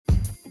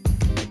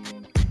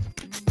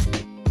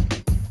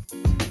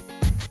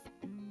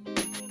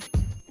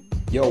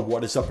Yo,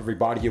 what is up,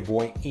 everybody? Your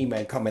boy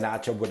E-Man coming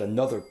at you with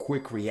another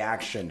quick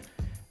reaction.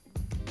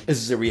 This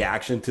is a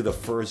reaction to the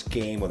first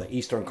game of the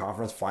Eastern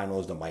Conference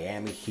Finals, the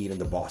Miami Heat and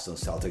the Boston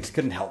Celtics.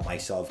 Couldn't help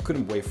myself.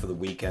 Couldn't wait for the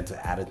weekend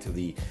to add it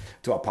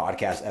to our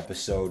podcast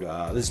episode.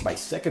 This is my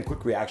second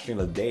quick reaction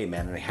of the day,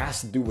 man, and it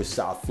has to do with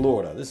South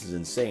Florida. This is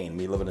insane.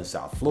 Me living in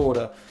South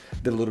Florida.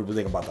 Did a little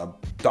bit about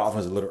the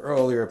Dolphins a little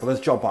earlier, but let's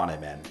jump on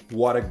it, man.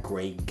 What a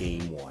great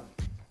game one.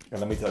 And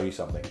let me tell you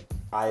something.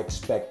 I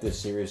expect this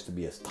series to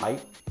be as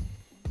tight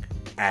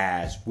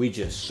as we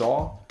just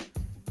saw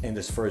in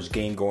this first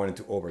game going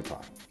into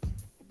overtime.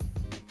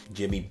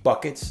 Jimmy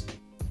Buckets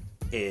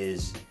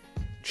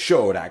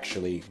showed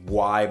actually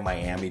why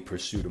Miami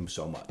pursued him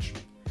so much.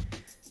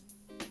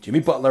 Jimmy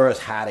Butler has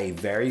had a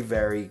very,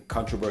 very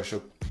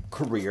controversial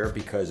career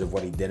because of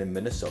what he did in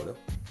Minnesota,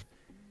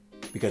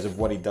 because of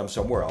what he done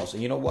somewhere else.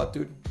 And you know what,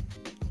 dude?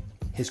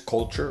 His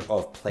culture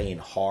of playing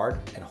hard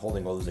and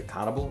holding others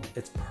accountable,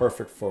 it's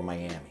perfect for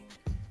Miami.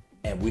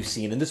 And we've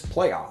seen in this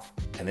playoff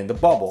and in the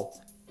bubble,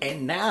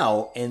 and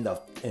now in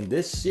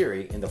this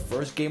series, in the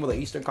first game of the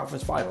Eastern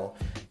Conference Final,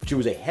 which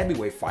was a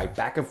heavyweight fight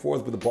back and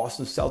forth with the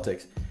Boston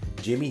Celtics,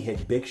 Jimmy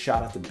hit big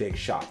shot after big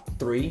shot.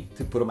 3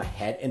 to put him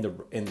ahead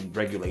in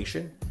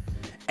regulation,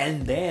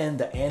 and then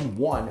the end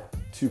 1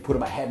 to put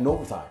him ahead in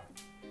overtime.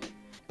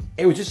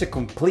 It was just a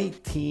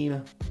complete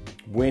team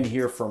win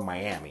here from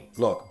Miami.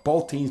 Look,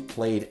 both teams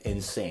played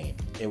insane.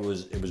 It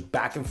was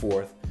back and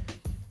forth.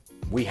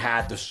 We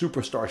had the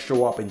superstar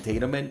show up in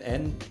Tatum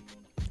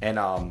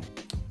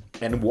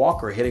and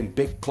Walker hitting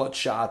big clutch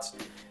shots,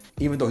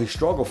 even though he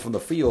struggled from the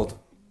field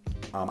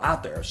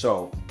out there.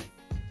 So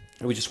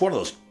it was just one of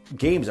those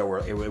games that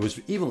it was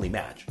evenly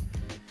matched.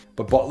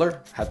 But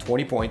Butler had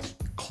 20 points,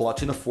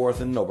 clutch in the fourth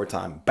and in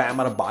overtime. Bam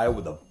Adebayo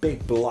with a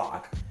big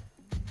block.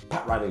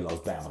 Pat Riley loves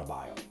Bam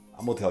Adebayo.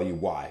 I'm going to tell you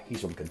why. He's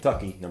from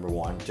Kentucky, number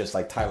one, just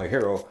like Tyler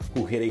Hero,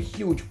 who hit a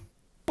huge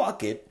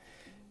bucket,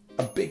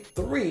 a big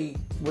 3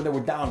 when they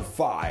were down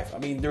 5. I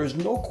mean, there's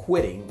no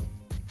quitting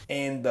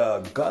in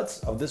the guts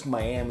of this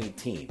Miami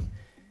team.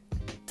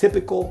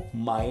 Typical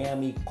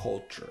Miami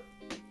culture.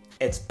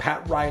 It's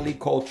Pat Riley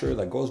culture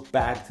that goes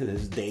back to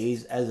his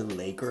days as a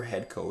Laker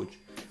head coach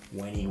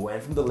when he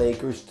went from the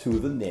Lakers to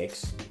the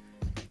Knicks.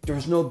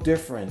 There's no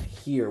different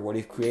here what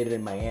he's created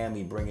in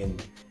Miami, bringing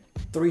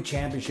 3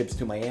 championships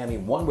to Miami,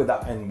 one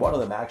of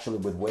them actually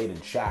with Wade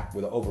and Shaq,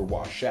 with an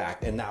overwashed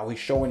Shaq. And now he's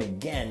showing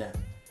again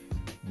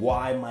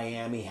why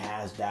Miami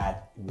has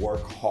that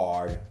work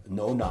hard,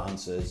 no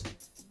nonsense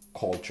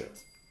culture.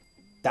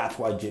 That's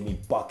why Jimmy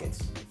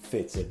Buckets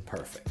fits it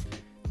perfect.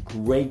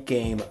 Great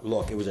game.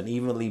 Look, it was an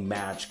evenly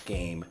matched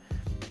game.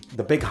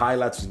 The big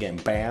highlights was again,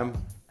 Bam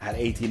had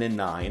 18 and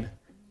 9.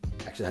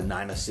 Actually had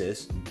 9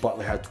 assists.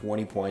 Butler had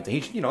 20 points.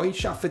 And he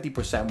shot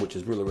 50%, which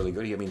is really, really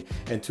good.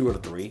 And 2 out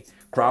of 3.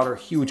 Crowder,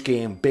 huge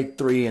game, big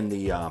 3 in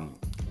the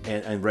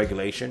in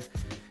regulation.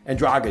 And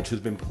Dragic,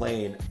 who's been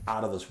playing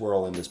out of this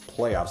world in this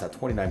playoffs, had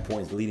 29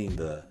 points, leading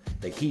the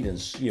Heat and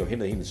him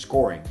the Heat in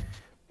scoring,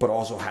 but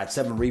also had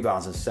 7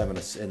 rebounds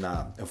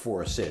and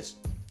 4 assists.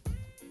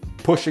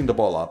 Pushing the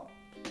ball up,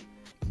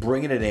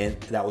 bringing it in,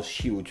 that was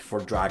huge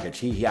for Dragic.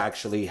 He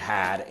actually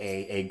had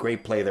a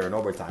great play there in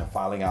overtime,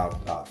 fouling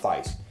out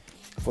Theis.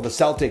 For the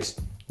Celtics,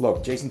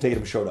 look, Jason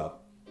Tatum showed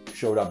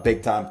up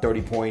big time,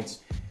 30 points.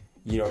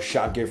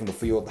 Shot gear from the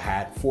field,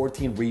 had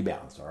 14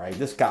 rebounds, all right?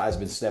 This guy's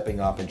been stepping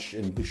up and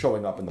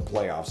showing up in the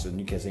playoffs, and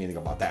you can't say anything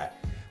about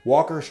that.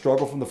 Walker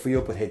struggled from the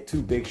field, but hit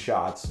 2 big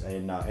shots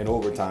in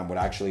overtime, but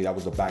actually that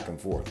was a back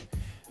and forth.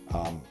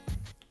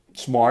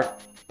 Smart,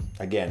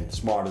 again,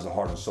 Smart is the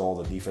heart and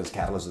soul, the defense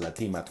catalyst of that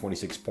team at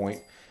 26 points,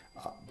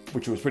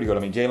 which was pretty good. I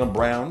mean, Jaylen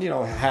Brown,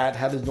 had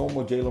his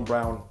normal Jaylen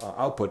Brown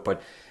output,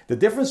 but the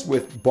difference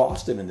with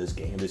Boston in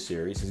this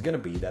series is going to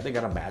be that they're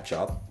going to match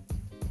up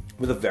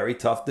with a very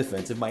tough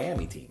defensive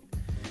Miami team.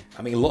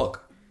 I mean,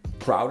 look,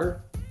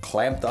 Crowder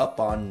clamped up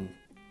on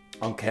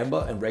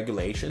Kemba in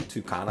regulation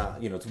to kind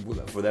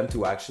of, for them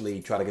to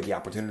actually try to get the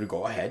opportunity to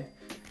go ahead.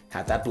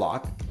 Had that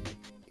block.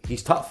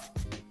 He's tough.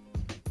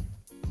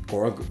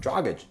 Goran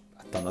Dragic,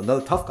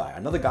 another tough guy.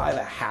 Another guy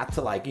that had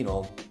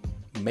to,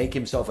 make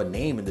himself a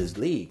name in this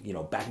league,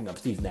 backing up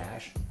Steve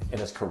Nash in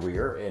his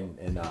career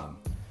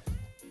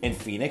in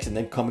Phoenix, and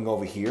then coming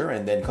over here,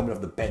 and then coming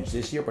off the bench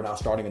this year, but now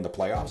starting in the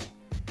playoffs.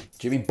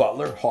 Jimmy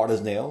Butler, hard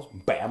as nails.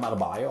 Bam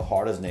Adebayo,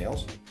 hard as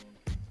nails.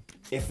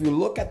 If you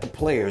look at the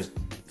players,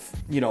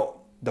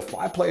 the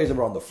 5 players that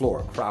were on the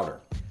floor, Crowder,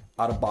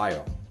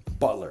 Adebayo,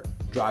 Butler,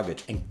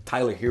 Dragic, and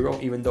Tyler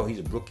Hero, even though he's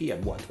a rookie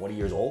at 20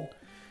 years old,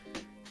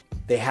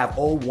 they have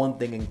all one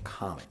thing in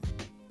common.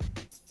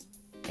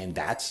 And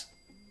that's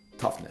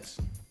toughness,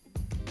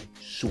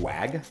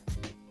 swag,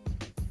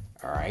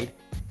 all right,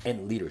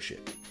 and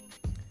leadership.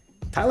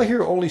 Tyler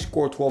Hero only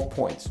scored 12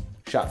 points,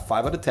 shot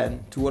 5 out of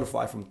 10, 2 out of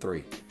 5 from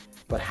 3.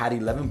 But had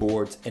 11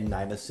 boards and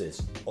 9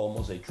 assists,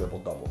 almost a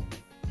triple-double.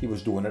 He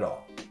was doing it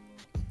all.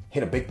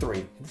 Hit a big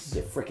 3. This is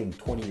a freaking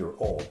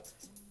 20-year-old.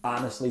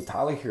 Honestly,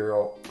 Tyler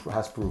Hero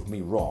has proved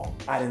me wrong.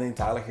 I didn't think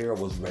Tyler Hero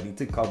was ready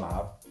to come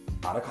out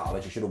of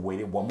college. He should have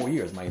waited 1 more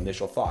year is my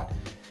initial thought.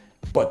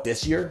 But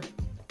this year,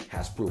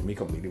 has proved me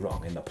completely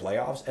wrong. In the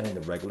playoffs and in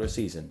the regular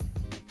season,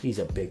 he's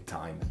a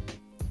big-time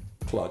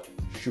clutch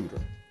shooter.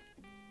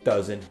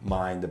 Doesn't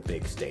mind the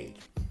big stage.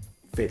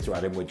 Fits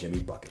right in with Jimmy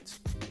Buckets,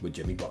 with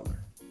Jimmy Butler.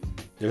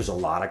 There's a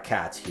lot of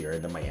cats here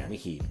in the Miami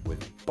Heat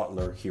with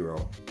Butler,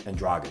 Hero, and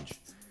Dragic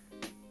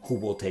who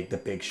will take the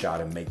big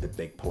shot and make the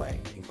big play,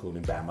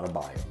 including Bam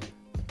Adebayo.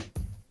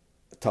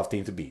 A tough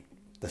team to beat.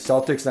 The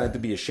Celtics, not to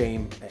be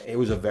ashamed, it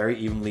was a very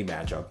evenly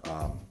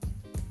matchup.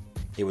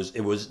 It was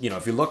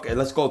if you look,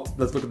 let's look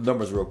at the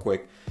numbers real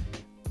quick.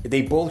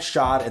 They both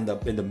shot in the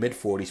mid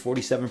 40s,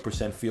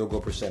 47% field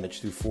goal percentage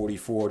to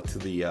 44 to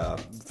the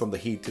from the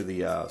Heat to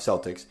the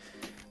Celtics.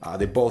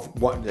 They both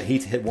the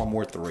Heat hit one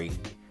more three.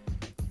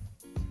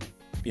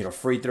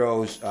 Free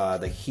throws.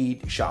 The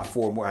Heat shot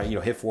four more.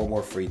 Hit four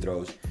more free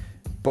throws.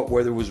 But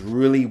where there was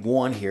really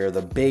one here,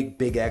 the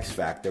big X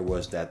factor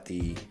was that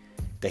the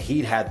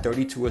Heat had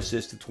 32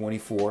 assists to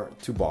 24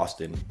 to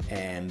Boston,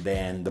 and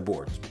then the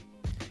boards.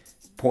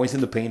 Points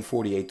in the paint,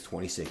 48 to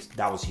 26.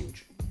 That was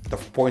huge.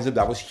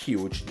 That was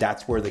huge.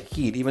 That's where the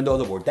Heat, even though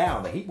they were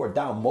down, the Heat were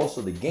down most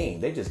of the game.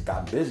 They just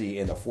got busy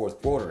in the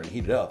fourth quarter and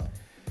heated up.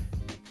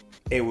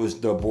 It was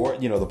the board,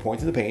 the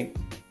points in the paint,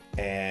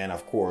 and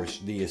of course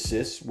the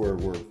assists were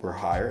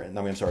higher.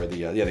 The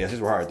assists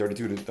were higher,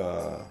 32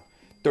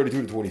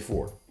 to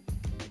 24.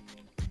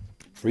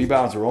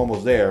 Rebounds were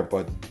almost there,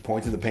 but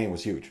points in the paint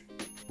was huge.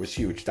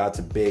 That's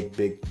a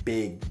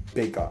big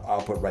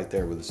output right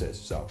there with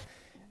assists. So,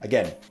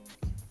 again,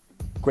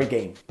 great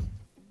game.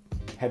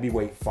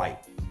 Heavyweight fight.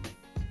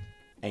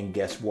 And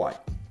guess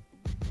what?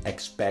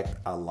 Expect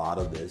a lot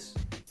of this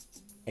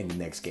in the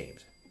next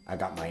games. I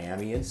got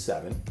Miami in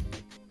 7.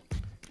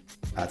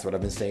 That's what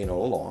I've been saying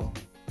all along.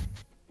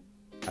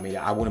 I mean,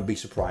 I wouldn't be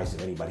surprised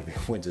if anybody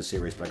wins a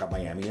series, but I got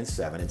Miami in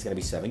 7. It's going to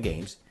be 7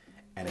 games.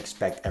 And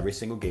expect every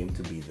single game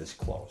to be this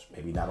close.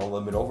 Maybe not all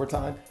of them in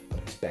overtime, but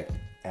expect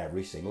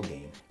every single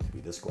game to be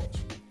this close.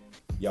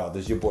 Yo,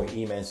 this is your boy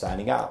E-Man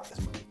signing out.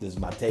 This is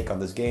my take on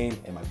this game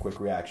and my quick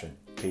reaction.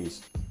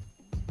 Peace.